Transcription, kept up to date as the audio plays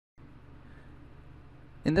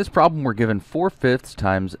In this problem, we're given 4/5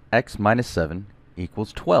 times x minus 7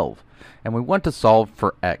 equals 12, and we want to solve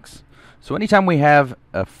for x. So anytime we have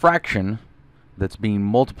a fraction that's being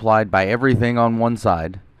multiplied by everything on one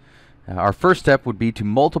side, our first step would be to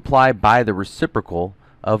multiply by the reciprocal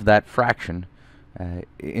of that fraction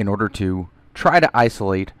in order to try to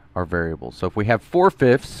isolate our variables. So if we have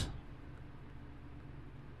 4/5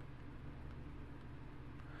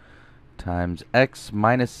 times x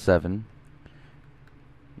minus 7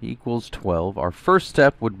 equals 12, our first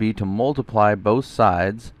step would be to multiply both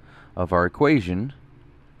sides of our equation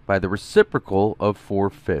by the reciprocal of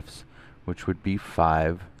 4/5, which would be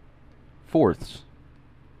 5/4.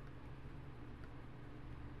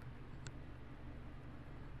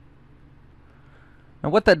 Now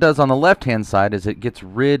what that does on the left-hand side is it gets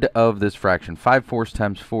rid of this fraction. 5/4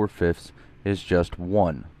 times 4/5 is just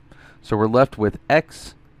 1. So we're left with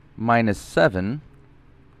x minus 7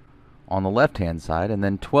 on the left-hand side, and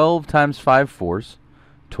then 12 times 5/4.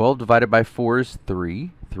 12 divided by 4 is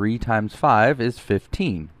 3. 3 times 5 is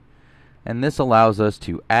 15. And this allows us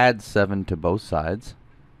to add 7 to both sides,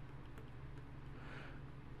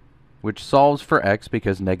 which solves for x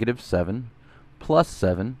because negative 7 plus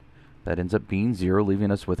 7, that ends up being 0,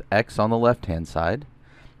 leaving us with x on the left-hand side.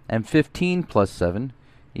 And 15 plus 7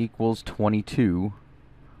 equals 22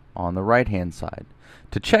 on the right-hand side.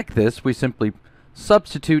 To check this, we simply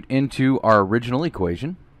substitute into our original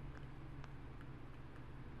equation.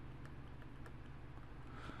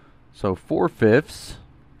 So 4/5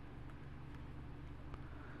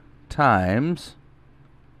 times,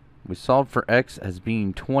 we solve for x as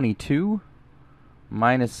being 22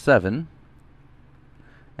 minus 7,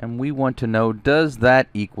 and we want to know, does that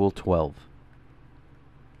equal 12?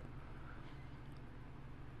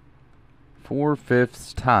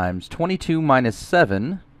 4/5 times 22 minus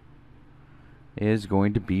 7 is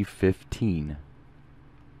going to be 15.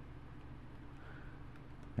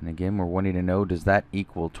 And again, we're wanting to know, does that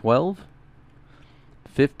equal 12?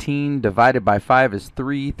 15 divided by 5 is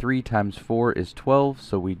 3. 3 times 4 is 12.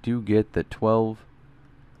 So we do get that 12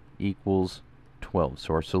 equals 12.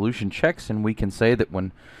 So our solution checks, and we can say that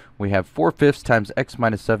when we have 4/5 times x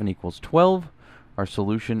minus 7 equals 12, our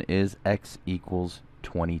solution is x equals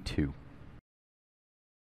 22.